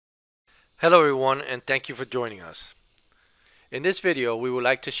Hello everyone, and thank you for joining us. In this video we would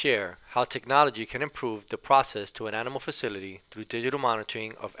like to share how technology can improve the process to an animal facility through digital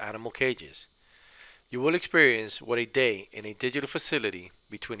monitoring of animal cages. You will experience what a day in a digital facility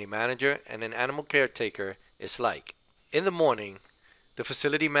between a manager and an animal caretaker is like. In the morning, the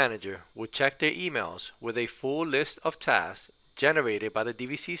facility manager will check their emails with a full list of tasks generated by the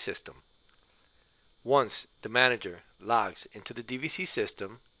DVC system. Once the manager logs into the DVC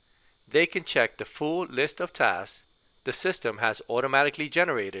system, they can check the full list of tasks the system has automatically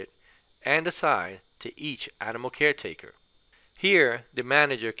generated and assigned to each animal caretaker. Here, the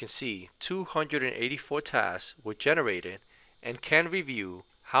manager can see 284 tasks were generated and can review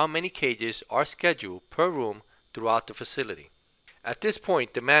how many cages are scheduled per room throughout the facility. At this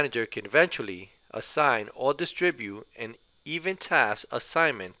point, the manager can eventually assign or distribute an even task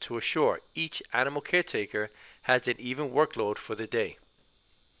assignment to assure each animal caretaker has an even workload for the day.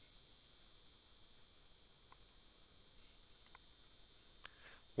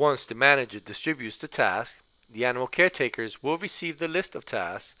 Once the manager distributes the task, the animal caretakers will receive the list of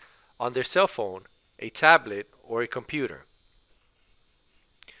tasks on their cell phone, a tablet, or a computer.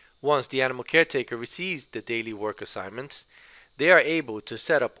 Once the animal caretaker receives the daily work assignments, they are able to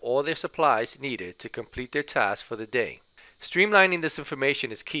set up all their supplies needed to complete their tasks for the day. Streamlining this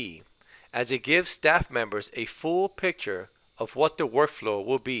information is key, as it gives staff members a full picture of what their workflow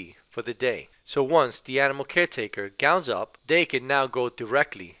will be for the day. So once the animal caretaker gowns up, they can now go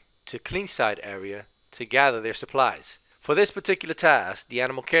directly to clean side area to gather their supplies. For this particular task, the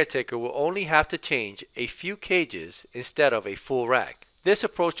animal caretaker will only have to change a few cages instead of a full rack. This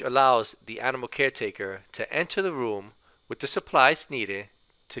approach allows the animal caretaker to enter the room with the supplies needed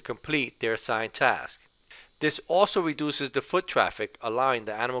to complete their assigned task. This also reduces the foot traffic, allowing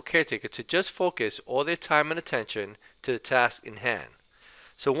the animal caretaker to just focus all their time and attention to the task in hand.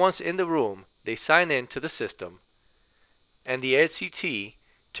 So once in the room, they sign in to the system, and the LCT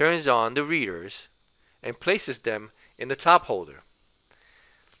turns on the readers and places them in the top holder.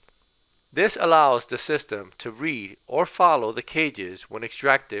 This allows the system to read or follow the cages when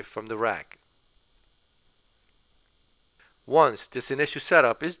extracted from the rack. Once this initial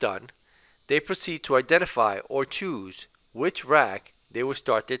setup is done, they proceed to identify or choose which rack they will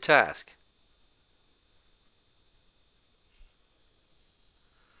start their task.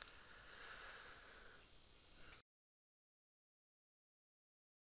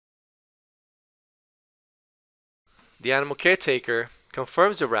 The animal caretaker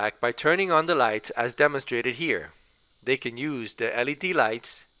confirms the rack by turning on the lights as demonstrated here. They can use the LED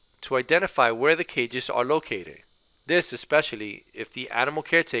lights to identify where the cages are located. This especially if the animal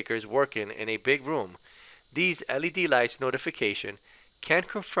caretaker is working in a big room. These LED lights notification can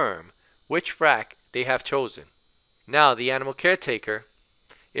confirm which rack they have chosen. Now the animal caretaker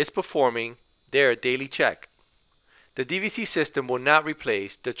is performing their daily check. The DVC system will not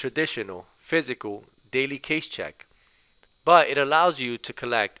replace the traditional physical daily case check, but it allows you to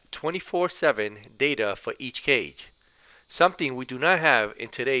collect 24/7 data for each cage, something we do not have in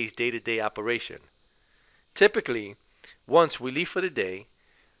today's day-to-day operation. Typically, once we leave for the day,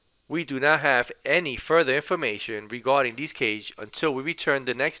 we do not have any further information regarding these cages until we return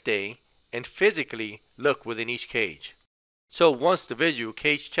the next day and physically look within each cage. So once the visual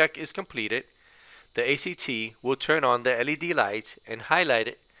cage check is completed, the ACT will turn on the LED lights and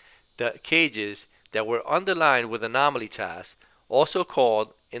highlight the cages that were underlined with anomaly tasks, also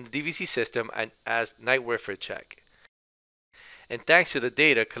called in the DVC system as night warfare check. And thanks to the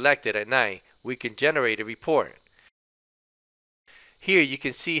data collected at night, we can generate a report. Here you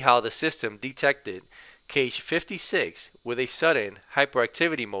can see how the system detected cage 56 with a sudden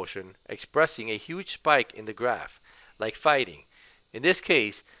hyperactivity motion, expressing a huge spike in the graph, like fighting. In this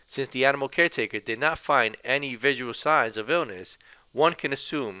case, since the animal caretaker did not find any visual signs of illness, one can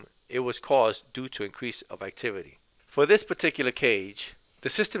assume it was caused due to increase of activity. For this particular cage, the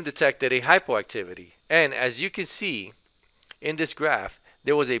system detected a hypoactivity, and as you can see in this graph,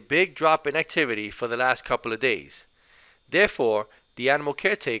 there was a big drop in activity for the last couple of days. Therefore, the animal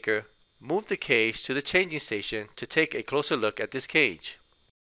caretaker moved the cage to the changing station to take a closer look at this cage.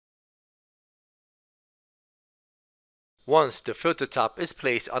 Once the filter top is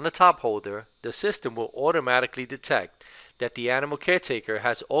placed on the top holder, the system will automatically detect that the animal caretaker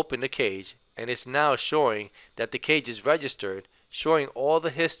has opened the cage and is now showing that the cage is registered, showing all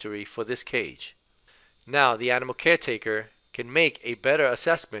the history for this cage. Now the animal caretaker can make a better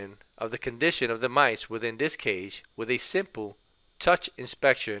assessment of the condition of the mice within this cage with a simple touch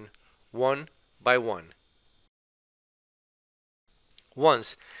inspection one by one.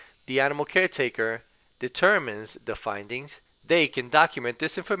 Once the animal caretaker determines the findings, They can document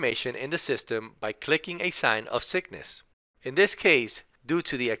this information in the system by clicking a sign of sickness. In this case, due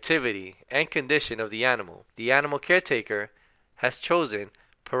to the activity and condition of the animal caretaker has chosen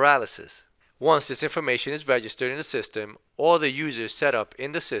paralysis. Once this information is registered in the system, all the users set up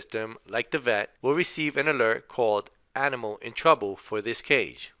in the system, like the vet, will receive an alert called Animal in Trouble for this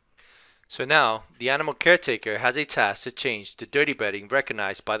cage. So now, the animal caretaker has a task to change the dirty bedding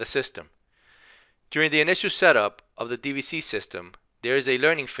recognized by the system. During the initial setup of the DVC system, there is a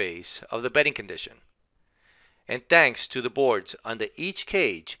learning phase of the bedding condition. And thanks to the boards under each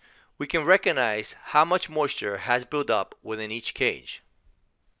cage, we can recognize how much moisture has built up within each cage.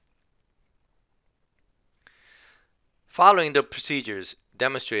 Following the procedures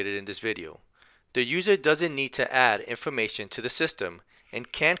demonstrated in this video, the user doesn't need to add information to the system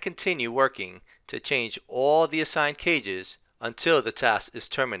and can continue working to change all the assigned cages until the task is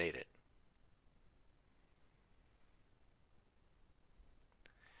terminated.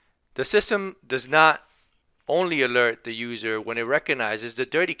 The system does not only alert the user when it recognizes the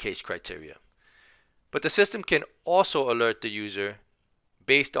dirty cage criteria, but the system can also alert the user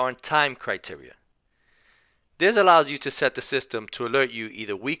based on time criteria. This allows you to set the system to alert you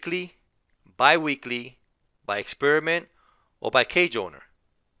either weekly, bi-weekly, by experiment, or by cage owner,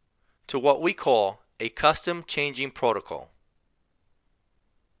 to what we call a custom changing protocol.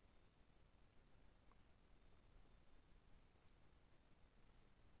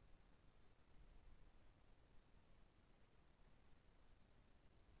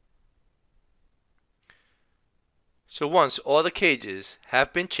 So once all the cages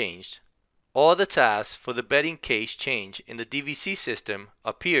have been changed, all the tasks for the bedding cage change in the DVC system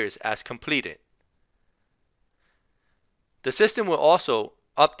appears as completed. The system will also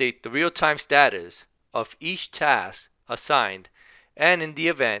update the real-time status of each task assigned, and in the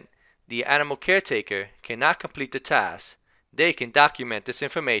event the animal caretaker cannot complete the task, they can document this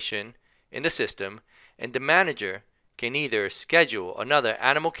information in the system, and the manager can either schedule another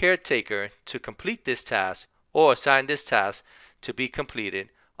animal caretaker to complete this task or assign this task to be completed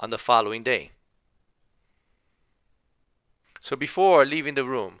on the following day. So before leaving the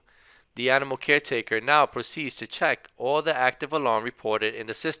room, the animal caretaker now proceeds to check all the active alarm reported in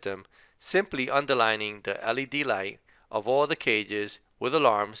the system, simply underlining the LED light of all the cages with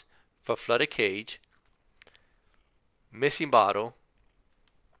alarms for flooded cage, missing bottle,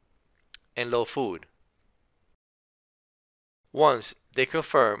 and low food. Once they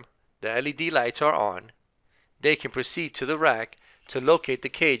confirm the LED lights are on, they can proceed to the rack to locate the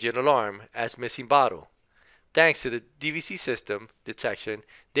cage and alarm as missing bottle. Thanks to the DVC system detection,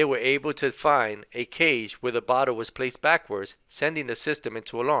 they were able to find a cage where the bottle was placed backwards, sending the system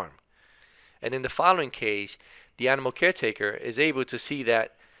into alarm. And in the following cage, the animal caretaker is able to see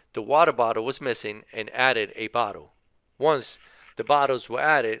that the water bottle was missing and added a bottle. Once the bottles were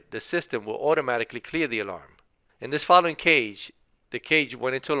added, the system will automatically clear the alarm. In this following cage, the cage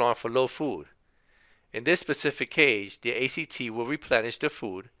went into alarm for low food. In this specific cage, the ACT will replenish the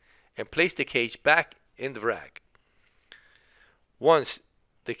food and place the cage back in the rack. Once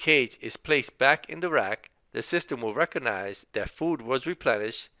the cage is placed back in the rack, the system will recognize that food was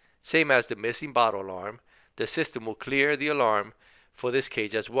replenished, same as the missing bottle alarm. The system will clear the alarm for this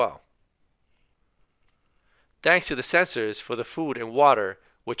cage as well. Thanks to the sensors for the food and water,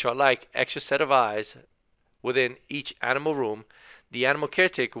 which are like extra set of eyes within each animal room, the animal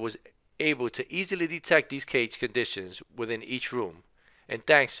caretaker was able to easily detect these cage conditions within each room, and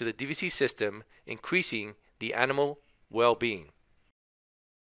thanks to the DVC system, increasing the animal well-being.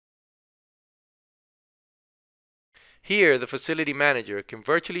 Here, the facility manager can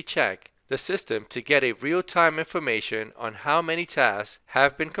virtually check the system to get a real-time information on how many tasks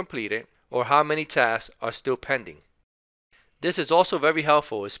have been completed or how many tasks are still pending. This is also very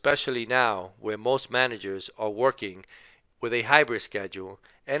helpful, especially now where most managers are working with a hybrid schedule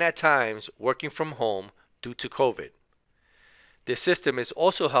and at times working from home due to COVID. This system is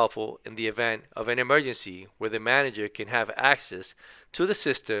also helpful in the event of an emergency where the manager can have access to the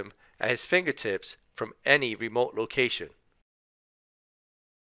system at his fingertips from any remote location.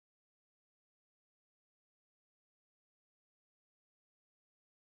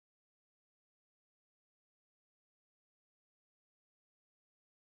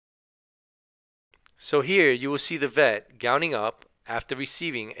 So here you will see the vet gowning up after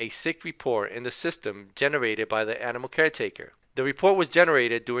receiving a sick report in the system generated by the animal caretaker. The report was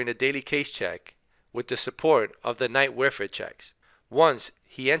generated during the daily case check with the support of the night welfare checks. Once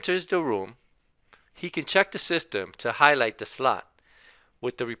he enters the room, he can check the system to highlight the slot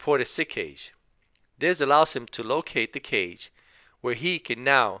with the reported sick cage. This allows him to locate the cage, where he can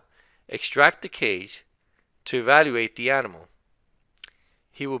now extract the cage to evaluate the animal.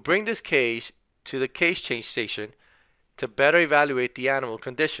 He will bring this cage to the cage change station to better evaluate the animal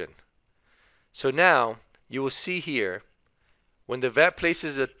condition. So now you will see here, when the vet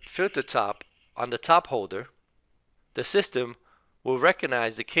places a filter top on the top holder, the system will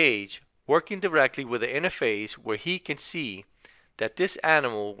recognize the cage working directly with the interface where he can see that this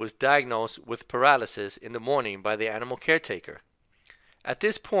animal was diagnosed with paralysis in the morning by the animal caretaker. At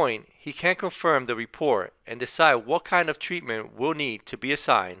this point, he can confirm the report and decide what kind of treatment will need to be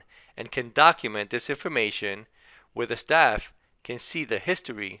assigned, and can document this information where the staff can see the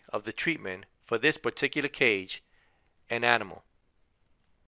history of the treatment for this particular cage and animal.